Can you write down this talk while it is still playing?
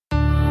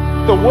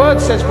The word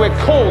says we're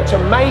called to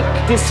make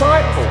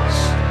disciples.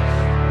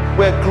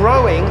 We're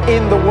growing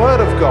in the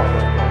word of God.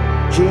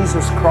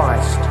 Jesus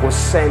Christ was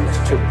sent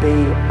to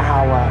be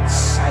our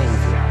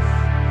Savior.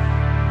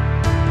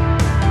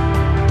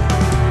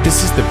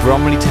 This is the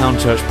Bromley Town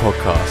Church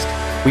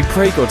podcast. We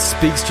pray God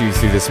speaks to you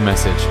through this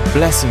message,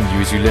 blessing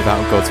you as you live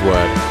out God's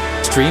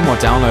word. Stream or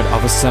download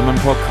other sermon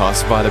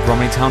podcasts via the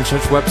Bromley Town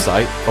Church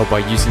website or by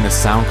using the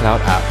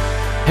SoundCloud app.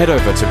 Head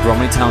over to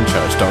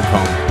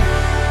bromleytownchurch.com.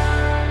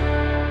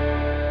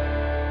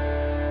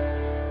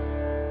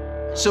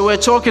 So we're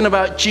talking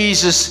about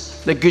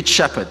Jesus, the Good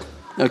Shepherd,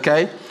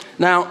 okay?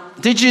 Now,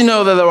 did you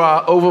know that there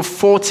are over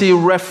 40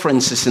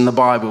 references in the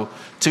Bible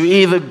to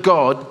either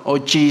God or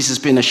Jesus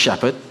being a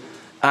shepherd,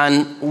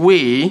 and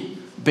we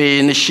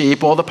being the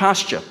sheep or the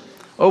pasture?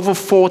 Over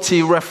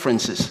 40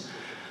 references.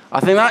 I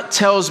think that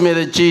tells me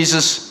that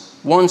Jesus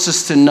wants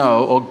us to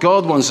know, or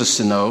God wants us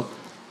to know,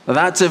 that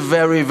that's a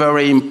very,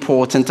 very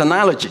important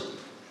analogy.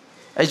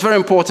 It's very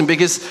important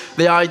because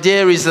the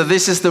idea is that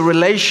this is the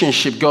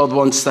relationship God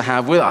wants to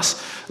have with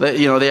us.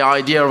 The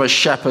idea of a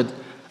shepherd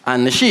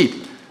and the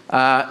sheep.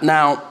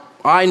 Now,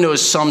 I know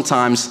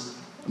sometimes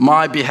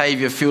my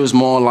behavior feels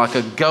more like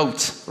a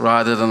goat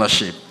rather than a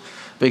sheep.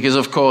 Because,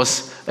 of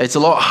course, it's a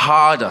lot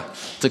harder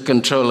to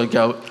control a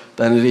goat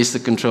than it is to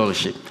control a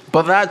sheep.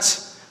 But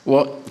that's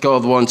what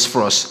God wants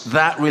for us,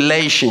 that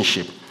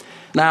relationship.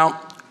 Now,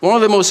 one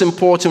of the most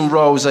important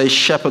roles a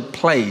shepherd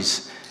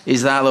plays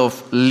is that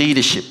of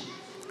leadership.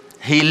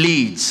 He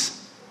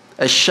leads.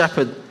 A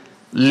shepherd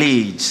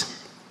leads.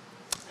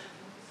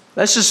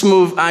 Let's just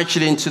move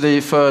actually into the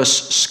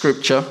first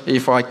scripture,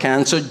 if I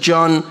can. So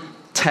John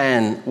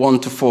 10,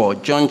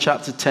 1-4. John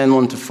chapter 10,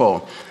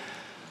 1-4.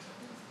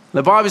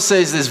 The Bible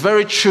says this,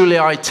 "Very truly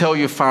I tell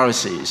you,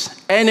 Pharisees,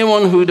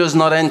 anyone who does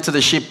not enter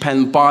the sheep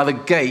pen by the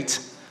gate,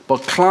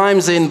 but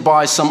climbs in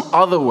by some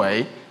other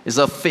way, is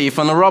a thief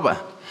and a robber.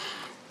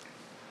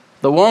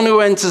 The one who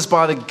enters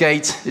by the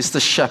gate is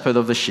the shepherd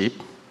of the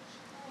sheep.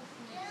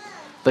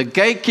 The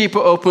gatekeeper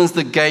opens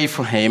the gate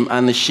for him,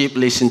 and the sheep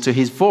listen to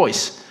his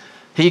voice.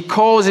 He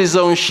calls his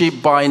own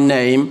sheep by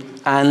name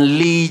and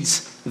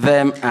leads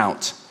them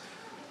out."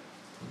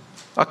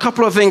 A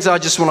couple of things I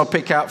just want to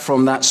pick out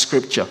from that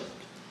scripture.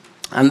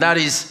 And that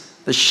is,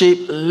 the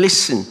sheep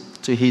listen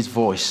to his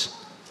voice.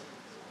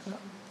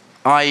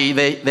 I.e.,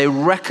 they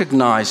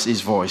recognize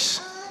his voice.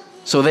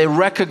 So they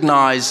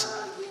recognize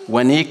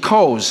when he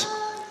calls.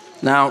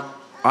 Now,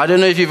 I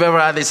don't know if you've ever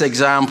had this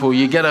example.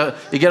 You get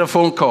a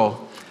phone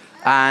call.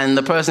 And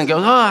the person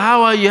goes, "Oh,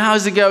 how are you?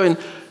 How's it going?"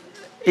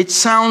 It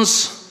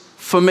sounds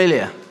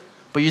familiar,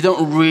 but you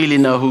don't really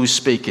know who's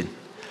speaking.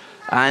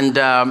 And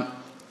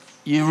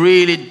you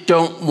really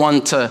don't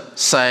want to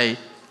say,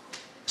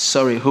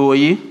 "Sorry, who are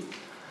you?"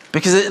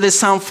 Because they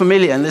sound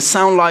familiar and they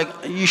sound like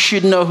you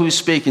should know who's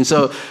speaking.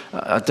 So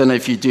I don't know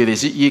if you do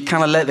this. You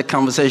kind of let the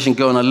conversation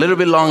go on a little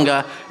bit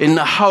longer in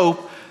the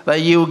hope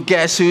that you'll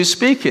guess who's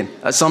speaking.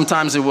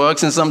 Sometimes it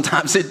works and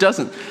sometimes it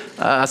doesn't.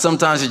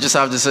 Sometimes you just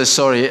have to say,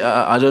 "Sorry,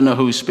 I don't know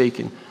who's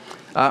speaking."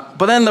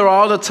 But then there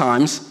are other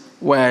times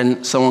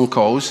when someone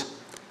calls,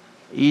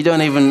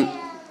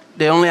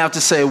 they only have to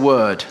say a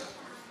word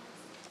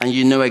and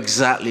you know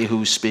exactly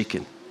who's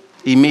speaking.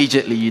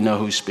 Immediately you know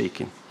who's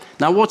speaking.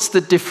 Now, what's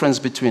the difference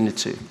between the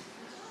two?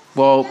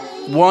 Well,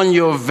 one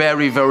you're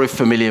very, very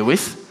familiar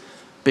with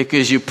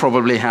because you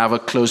probably have a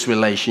close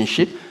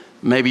relationship.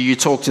 Maybe you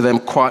talk to them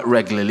quite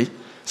regularly.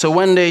 So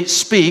when they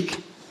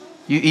speak,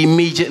 you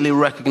immediately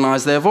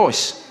recognize their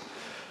voice.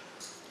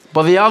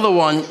 But the other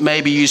one,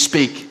 maybe you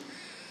speak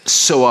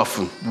so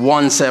often,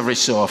 once every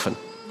so often.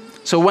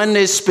 So when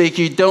they speak,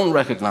 you don't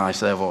recognize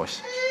their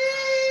voice.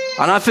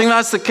 And I think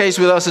that's the case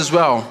with us as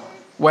well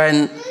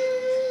when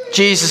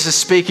Jesus is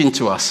speaking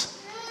to us.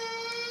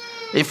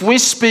 If we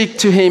speak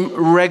to him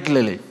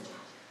regularly,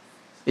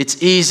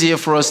 it's easier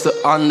for us to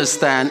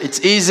understand.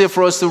 It's easier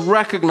for us to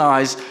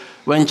recognize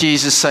when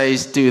Jesus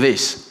says, "Do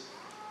this."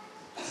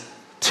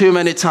 Too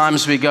many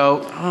times we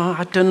go, "Oh,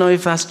 I don't know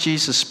if that's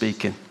Jesus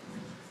speaking,"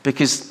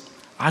 because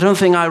I don't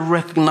think I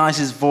recognize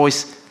his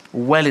voice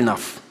well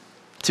enough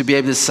to be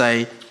able to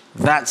say,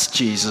 "That's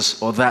Jesus,"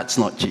 or "That's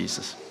not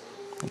Jesus."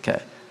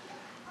 Okay.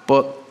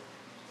 But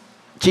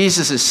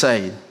Jesus is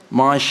saying,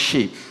 "My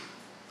sheep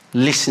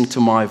listen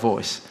to my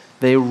voice.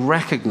 They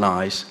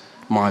recognize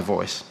my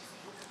voice."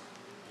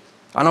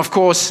 And of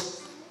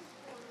course,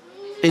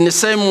 in the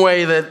same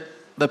way that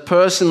the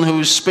person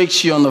who speaks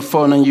to you on the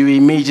phone and you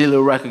immediately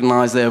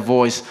recognize their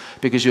voice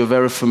because you're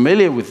very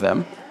familiar with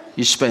them,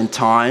 you spend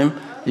time,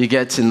 you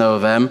get to know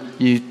them,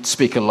 you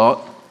speak a lot.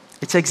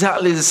 It's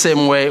exactly the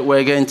same way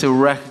we're going to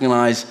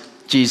recognize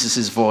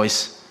Jesus'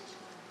 voice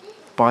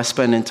by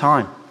spending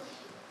time.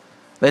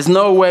 There's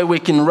no way we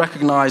can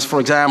recognize, for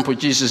example,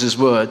 Jesus'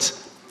 words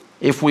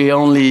if we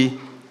only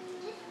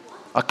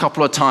a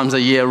couple of times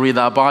a year read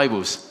our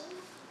Bibles.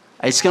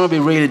 It's going to be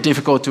really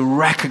difficult to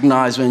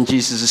recognize when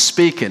Jesus is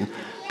speaking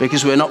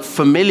because we're not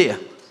familiar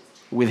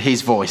with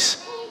his voice.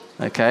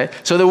 Okay?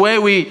 So the way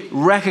we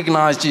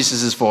recognize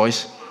Jesus'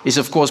 voice is,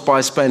 of course,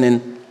 by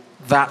spending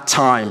that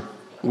time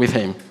with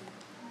him.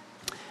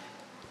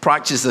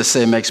 Practice, they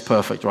say, makes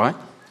perfect, right?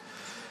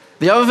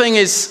 The other thing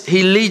is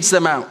he leads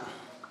them out.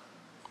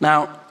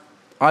 Now,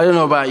 I don't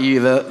know about you,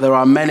 there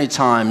are many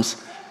times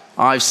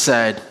I've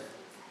said,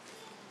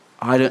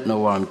 I don't know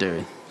what I'm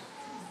doing.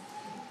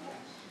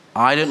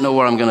 I don't know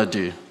what I'm going to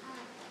do.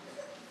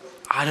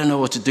 I don't know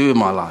what to do with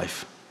my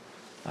life.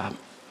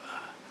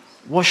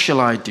 What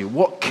shall I do?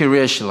 What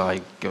career shall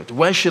I go to?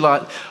 Where shall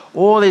I?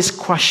 All these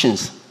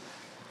questions.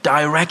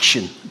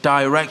 Direction.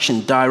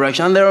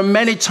 And there are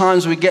many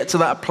times we get to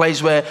that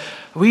place where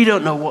we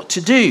don't know what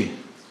to do.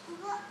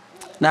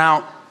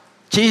 Now,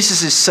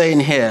 Jesus is saying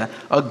here,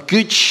 a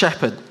good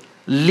shepherd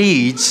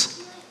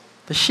leads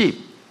the sheep.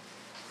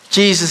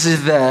 Jesus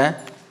is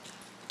there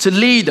to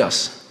lead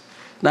us.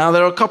 Now,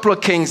 there are a couple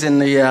of kings in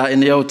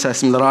the Old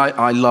Testament that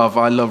I love.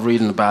 I love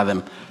reading about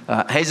them.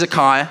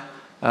 Hezekiah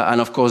and,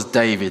 of course,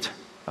 David.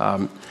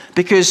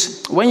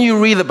 Because when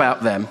you read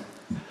about them,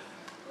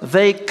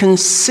 they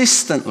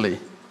consistently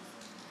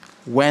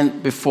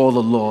went before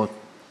the Lord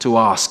to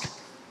ask,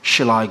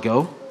 shall I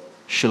go?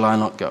 Shall I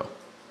not go?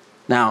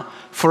 Now,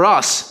 for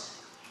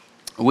us,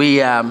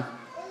 we often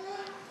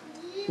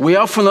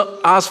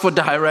ask for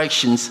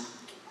directions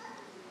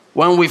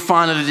when we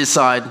finally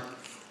decide,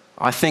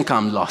 I think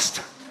I'm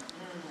lost.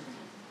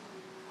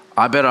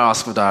 I better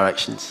ask for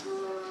directions.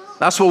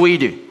 That's what we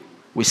do.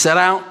 We set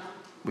out,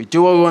 we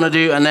do what we want to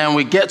do, and then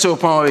we get to a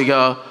point where we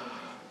go,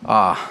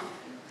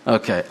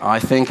 okay, I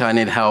think I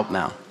need help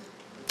now.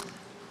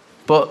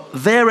 But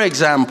their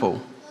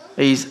example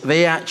is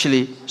they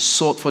actually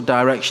sought for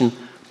direction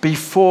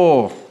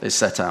before they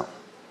set out.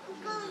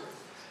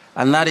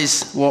 And that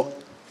is what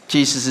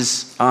Jesus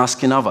is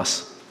asking of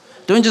us.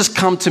 Don't just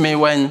come to me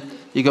when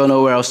you got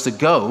nowhere else to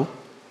go.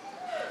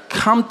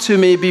 Come to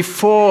me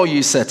before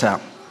you set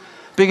out.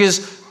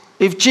 Because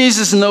if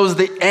Jesus knows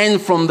the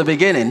end from the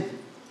beginning,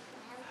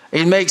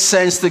 it makes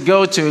sense to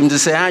go to him to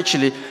say,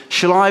 actually,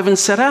 shall I even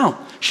set out?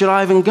 Should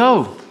I even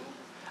go?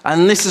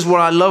 And this is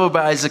what I love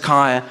about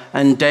Hezekiah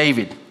and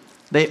David.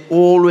 They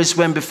always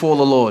went before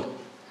the Lord.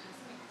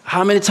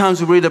 How many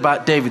times we read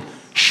about David?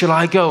 Shall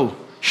I go?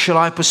 Shall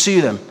I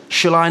pursue them?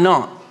 Shall I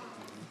not?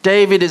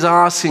 David is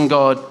asking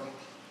God,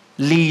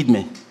 lead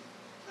me.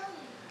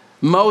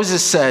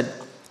 Moses said,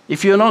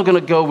 if you're not going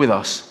to go with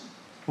us,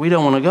 we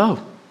don't want to go.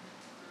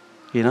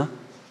 You know?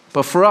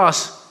 But for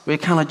us, we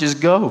kind of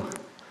just go.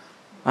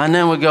 And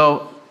then we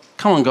go,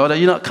 come on, God, are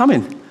you not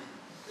coming?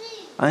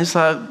 And it's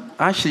like,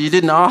 actually, you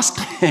didn't ask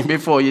me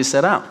before you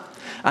set out.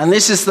 And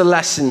this is the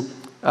lesson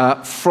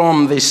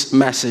from this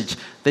message,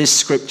 this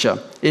scripture.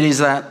 It is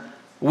that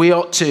we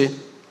ought to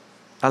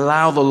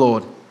allow the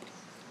Lord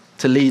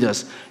to lead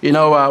us. You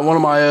know, one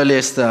of my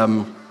earliest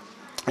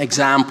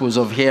examples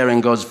of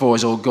hearing God's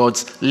voice or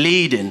God's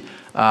leading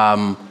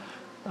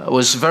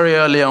was very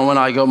early on when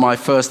I got my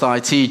first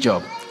IT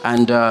job.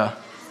 And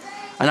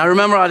I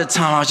remember at the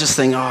time I was just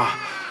thinking,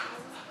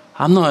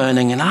 I'm not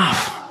earning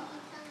enough.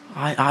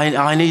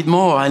 I need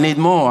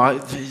more.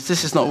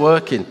 This is not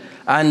working.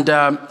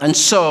 And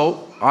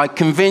so I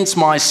convinced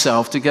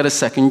myself to get a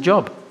second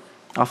job.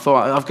 I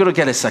thought, I've got to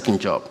get a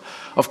second job.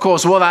 Of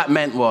course, what that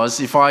meant was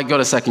if I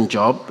got a second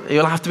job,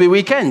 it'll have to be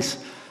weekends.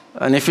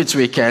 And if it's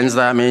weekends,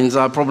 that means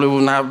I probably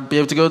wouldn't be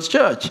able to go to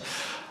church.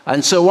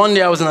 And so one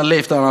day I was in a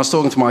lift and I was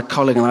talking to my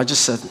colleague and I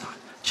just said,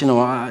 do you know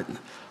what?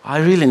 I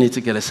really need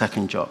to get a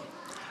second job.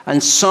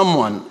 And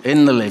someone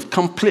in the lift,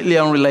 completely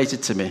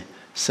unrelated to me,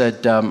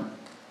 said,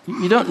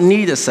 you don't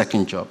need a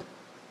second job.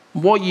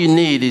 What you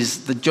need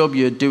is the job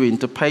you're doing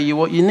to pay you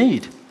what you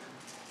need.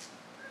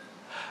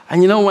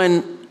 And you know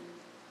when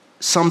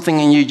something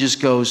in you just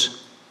goes,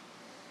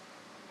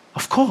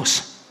 of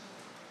course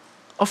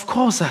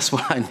that's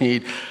what I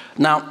need.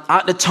 Now,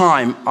 at the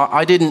time,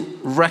 I didn't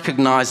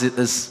recognize it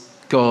as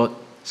God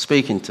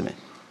speaking to me.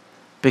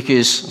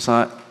 Because it's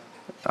like,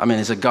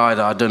 it's a guy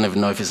that I don't even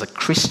know if he's a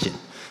Christian.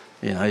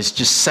 You know, he's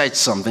just said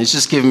something. He's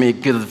just given me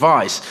good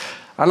advice.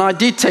 And I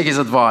did take his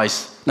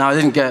advice. Now, I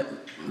didn't get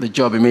the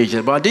job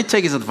immediately, but I did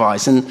take his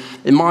advice. And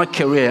in my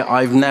career,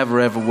 I've never,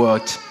 ever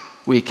worked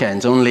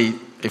weekends, only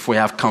if we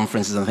have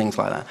conferences and things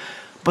like that.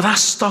 But that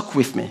stuck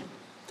with me.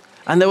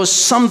 And there was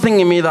something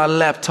in me that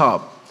leapt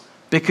up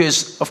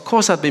because, of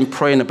course, I'd been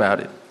praying about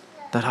it,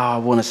 that, I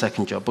want a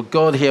second job. But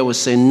God here was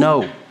saying,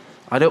 no,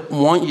 I don't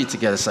want you to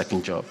get a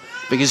second job.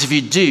 Because if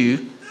you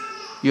do,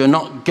 you're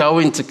not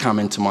going to come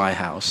into my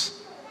house.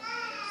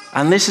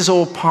 And this is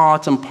all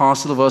part and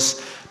parcel of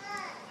us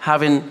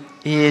having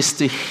ears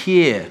to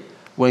hear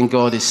when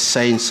God is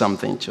saying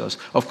something to us.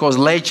 Of course,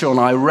 later on,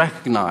 I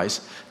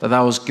recognized that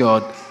was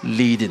God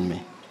leading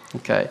me.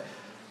 Okay?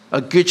 A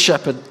good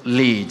shepherd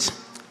leads.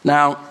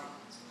 Now,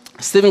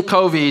 Stephen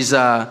Covey is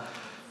the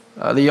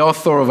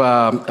author of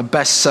a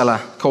bestseller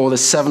called The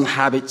 7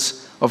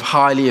 Habits of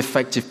Highly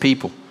Effective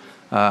People.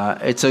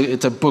 It's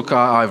a book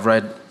I've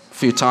read a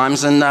few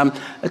times, and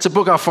it's a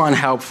book I find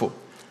helpful.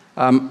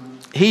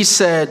 He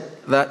said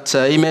that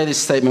he made this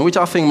statement, which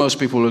I think most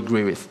people will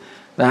agree with,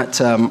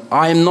 that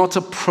I am not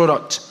a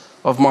product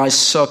of my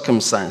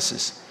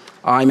circumstances.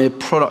 I'm a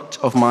product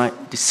of my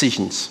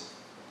decisions.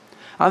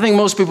 I think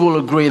most people will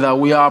agree that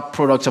we are a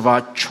product of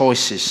our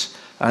choices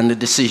and the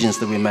decisions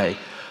that we make.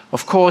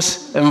 Of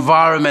course,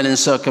 environment and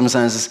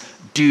circumstances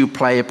do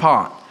play a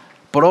part.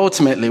 But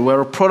ultimately,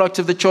 we're a product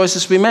of the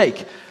choices we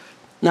make.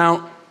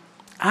 Now,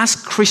 as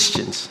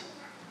Christians,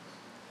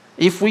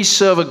 if we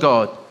serve a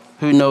God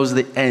who knows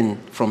the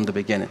end from the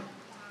beginning,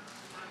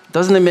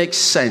 doesn't it make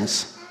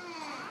sense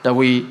that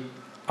we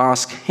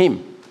ask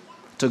him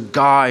to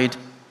guide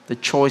the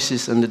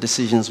choices and the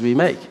decisions we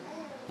make?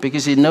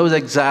 Because he knows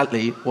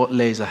exactly what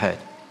lays ahead.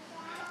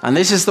 And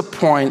this is the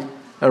point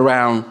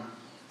around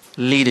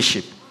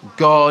leadership.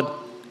 God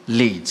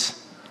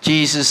leads.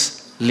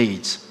 Jesus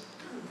leads.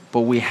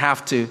 But we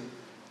have to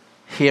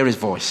hear his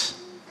voice.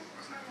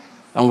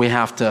 And we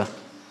have to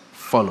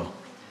follow.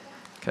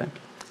 Okay?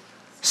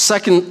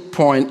 Second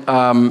point,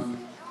 a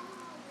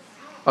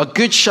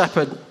good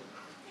shepherd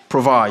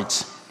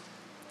provides.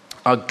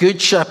 A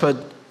good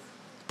shepherd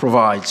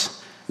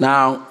provides.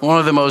 Now, one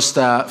of the most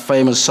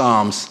famous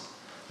Psalms,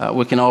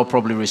 we can all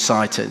probably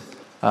recite it.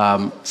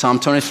 Psalm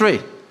 23,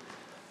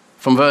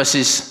 from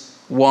verses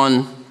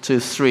 1 to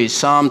 3.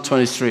 Psalm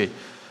 23.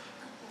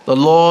 The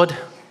Lord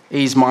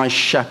is my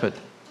shepherd.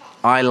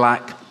 I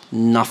lack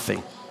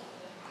nothing.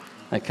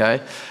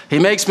 Okay? He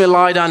makes me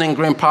lie down in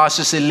green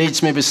pastures. He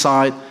leads me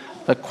beside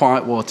the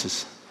quiet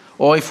waters.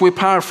 Or if we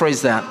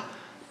paraphrase that,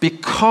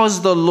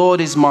 because the Lord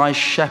is my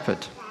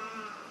shepherd,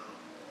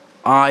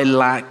 I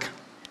lack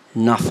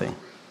nothing.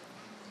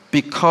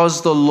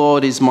 Because the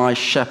Lord is my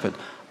shepherd,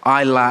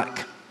 I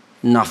lack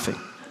nothing.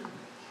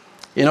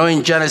 You know,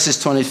 in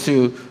Genesis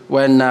 22,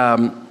 when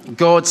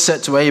God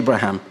said to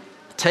Abraham,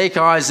 take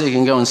Isaac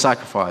and go and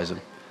sacrifice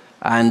him.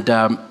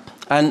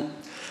 And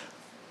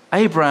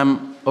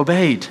Abraham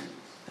obeyed,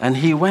 and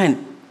he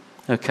went.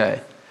 Okay.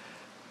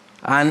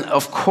 And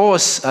of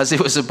course, as he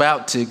was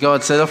about to,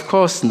 God said, of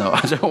course no,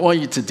 I don't want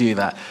you to do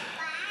that.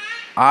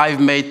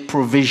 I've made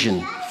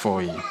provision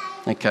for you.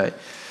 Okay.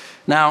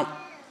 Now,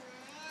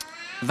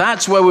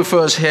 that's where we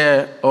first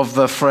hear of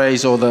the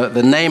phrase or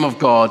the name of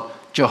God,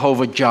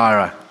 Jehovah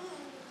Jireh.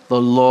 The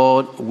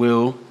Lord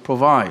will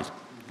provide.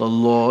 The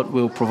Lord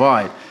will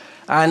provide.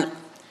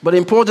 But the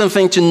important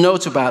thing to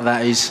note about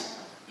that is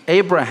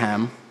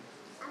Abraham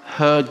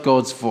heard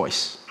God's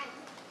voice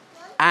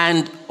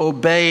and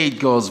obeyed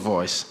God's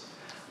voice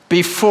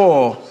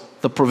before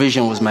the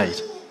provision was made.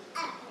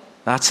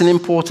 That's an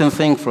important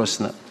thing for us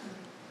to know.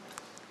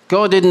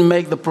 God didn't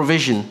make the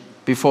provision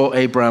before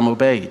Abraham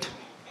obeyed.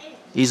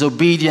 His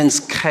obedience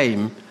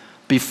came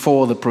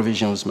before the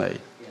provision was made.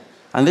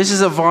 And this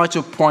is a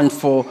vital point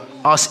for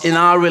us in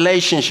our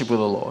relationship with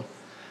the Lord.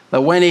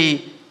 That when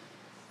he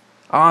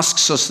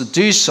asks us to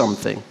do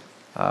something,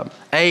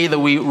 A, that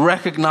we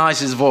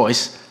recognize his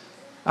voice,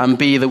 and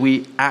B, that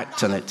we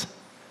act on it.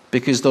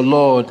 Because the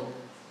Lord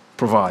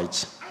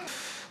provides.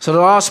 So the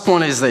last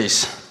point is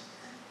this.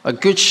 A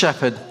good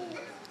shepherd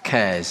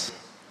cares.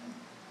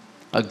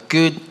 A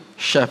good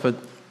shepherd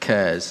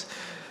cares.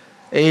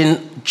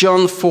 In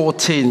John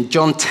 10,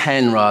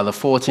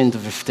 14 to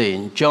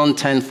 15, John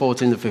 10,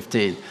 14 to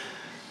 15,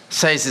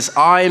 says this,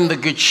 I am the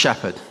good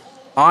shepherd.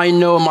 I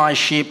know my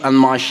sheep and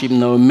my sheep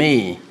know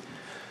me.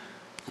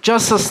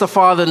 Just as the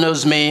Father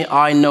knows me,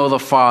 I know the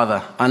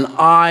Father, and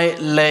I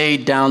lay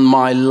down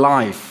my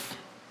life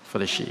for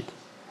the sheep.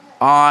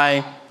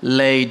 I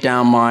lay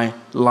down my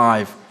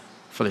life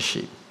for the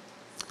sheep.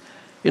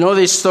 You know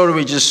this story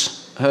we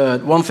just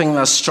heard, one thing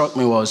that struck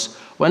me was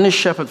when the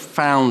shepherd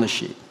found the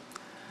sheep,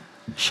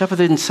 the shepherd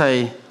didn't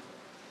say,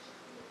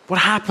 what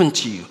happened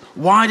to you?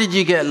 Why did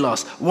you get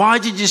lost? Why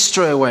did you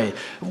stray away?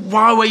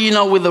 Why were you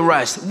not with the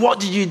rest? What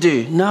did you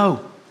do?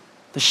 No.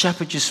 The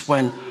shepherd just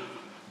went,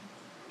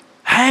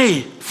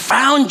 hey,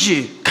 found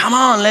you. Come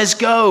on, let's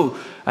go.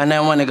 And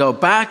then when they go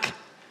back,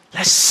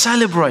 let's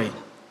celebrate.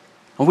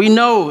 And we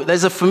know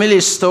there's a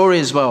familiar story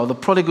as well, the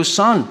prodigal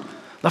son.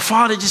 The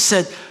father just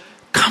said,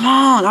 come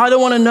on, I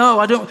don't want to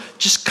know.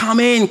 Just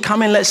come in,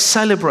 let's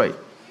celebrate.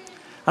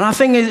 And I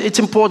think it's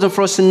important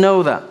for us to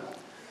know that.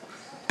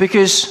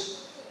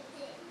 Because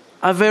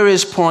at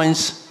various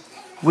points,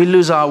 we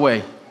lose our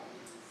way.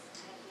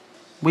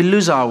 We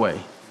lose our way.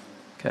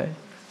 Okay?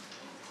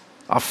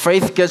 Our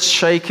faith gets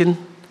shaken.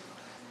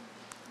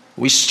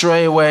 We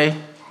stray away.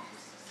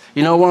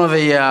 You know, one of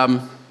the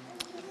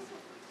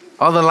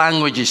other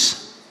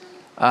languages,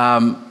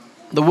 the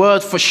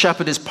word for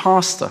shepherd is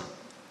pastor.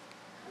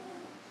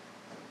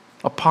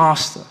 A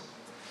pastor.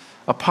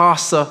 A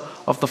pastor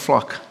of the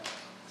flock.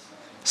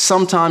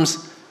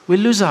 Sometimes we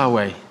lose our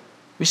way.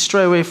 We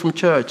stray away from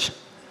church.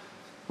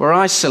 We're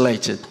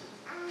isolated.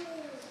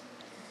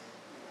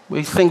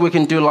 We think we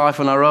can do life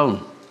on our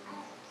own.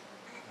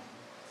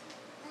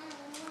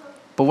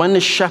 But when the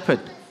shepherd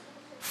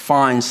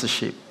finds the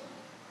sheep,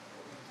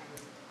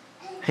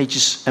 he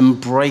just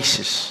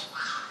embraces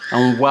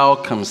and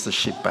welcomes the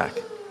sheep back.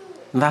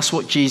 And that's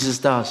what Jesus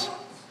does.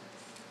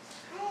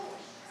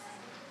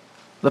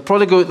 The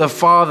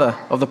father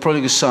of the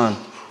prodigal son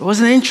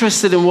wasn't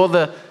interested in what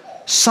the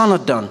son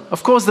had done.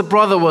 Of course, the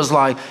brother was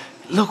like,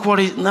 look what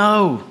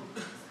no.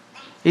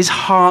 His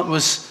heart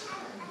was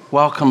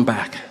welcome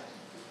back.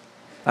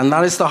 And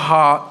that is the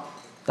heart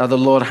that the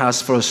Lord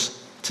has for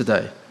us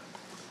today.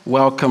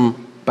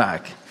 Welcome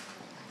back.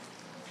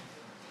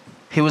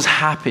 He was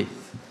happy.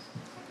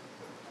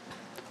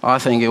 I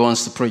think he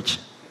wants to preach.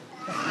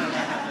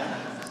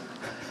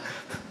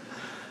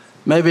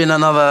 Maybe in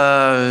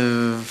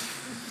another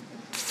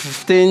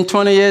 15,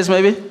 20 years,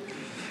 maybe.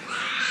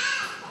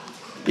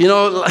 You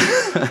know,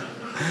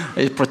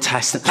 he's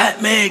protesting.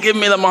 Give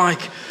me the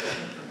mic.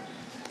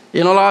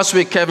 You know, last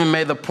week Kevin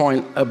made the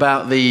point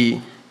about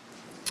the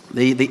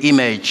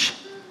image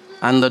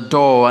and the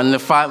door, and the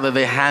fact that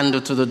the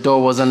handle to the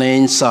door was on the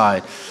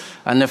inside,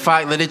 and the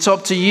fact that it's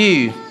up to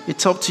you.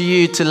 It's up to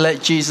you to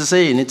let Jesus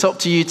in. It's up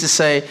to you to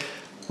say,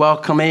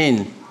 welcome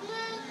in.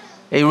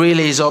 It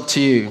really is up to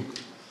you.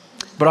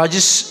 But I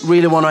just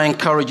really want to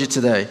encourage you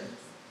today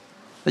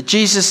that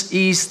Jesus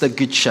is the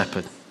Good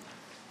Shepherd.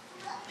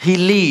 He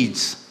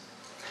leads.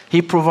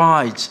 He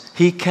provides.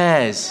 He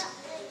cares.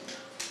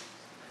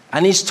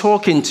 And he's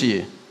talking to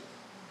you.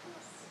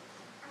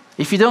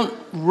 If you don't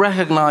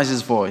recognize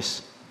his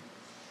voice,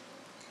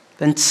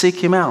 then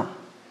seek him out.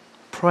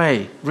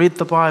 Pray. Read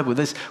the Bible.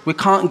 We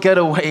can't get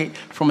away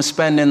from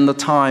spending the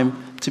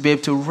time to be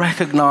able to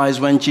recognize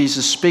when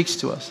Jesus speaks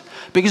to us.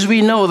 Because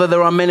we know that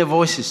there are many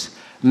voices.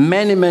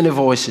 Many, many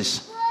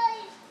voices.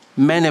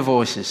 Many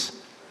voices.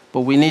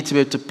 But we need to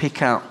be able to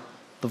pick out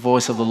the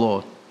voice of the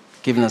Lord,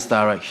 giving us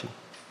direction.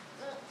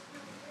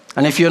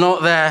 And if you're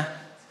not there,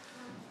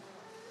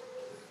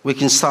 we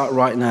can start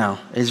right now.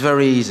 It's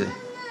very easy.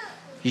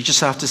 You just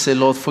have to say,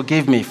 Lord,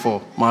 forgive me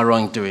for my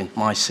wrongdoing,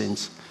 my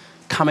sins.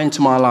 Come into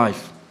my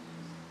life.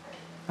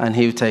 And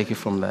he will take it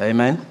from there.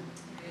 Amen?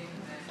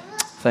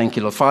 Thank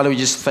you, Lord. Father, we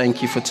just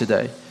thank you for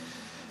today.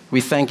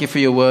 We thank you for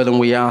your word, and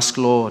we ask,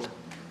 Lord,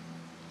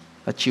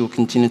 that you will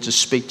continue to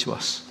speak to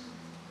us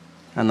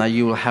and that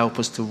you will help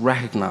us to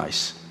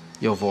recognize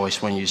your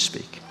voice when you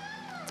speak.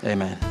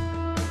 Amen.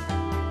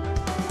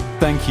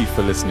 Thank you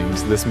for listening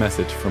to this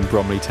message from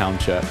Bromley Town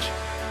Church.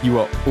 You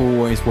are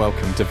always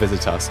welcome to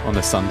visit us on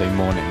a Sunday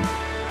morning,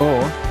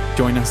 or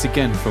join us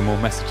again for more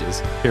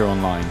messages here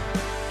online.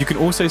 You can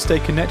also stay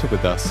connected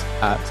with us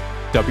at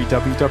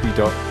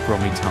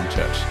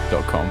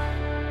www.bromleytownchurch.com.